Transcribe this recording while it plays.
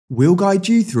We'll guide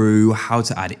you through how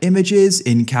to add images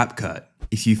in CapCut.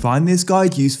 If you find this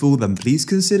guide useful, then please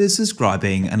consider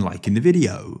subscribing and liking the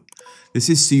video. This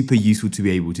is super useful to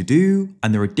be able to do,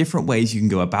 and there are different ways you can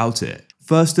go about it.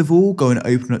 First of all, go and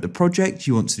open up the project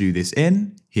you want to do this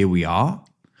in. Here we are.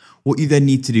 What you then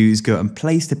need to do is go and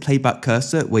place the playback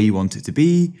cursor where you want it to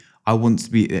be. I want it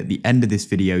to be at the end of this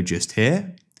video just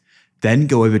here. Then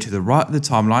go over to the right of the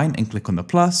timeline and click on the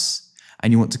plus,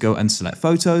 and you want to go and select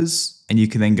photos, and you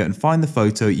can then go and find the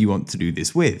photo you want to do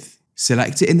this with.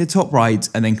 Select it in the top right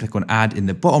and then click on add in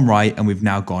the bottom right, and we've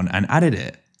now gone and added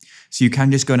it. So you can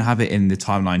just go and have it in the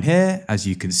timeline here. As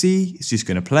you can see, it's just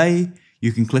going to play.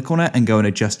 You can click on it and go and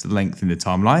adjust the length in the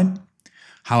timeline.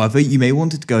 However, you may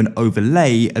want it to go and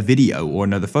overlay a video or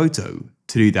another photo.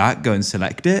 To do that, go and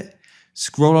select it.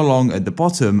 Scroll along at the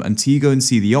bottom until you go and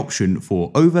see the option for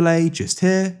overlay just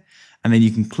here. And then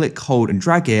you can click, hold and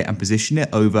drag it and position it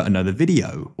over another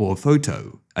video or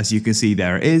photo. As you can see,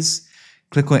 there it is.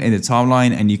 Click on it in the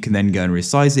timeline and you can then go and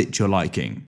resize it to your liking.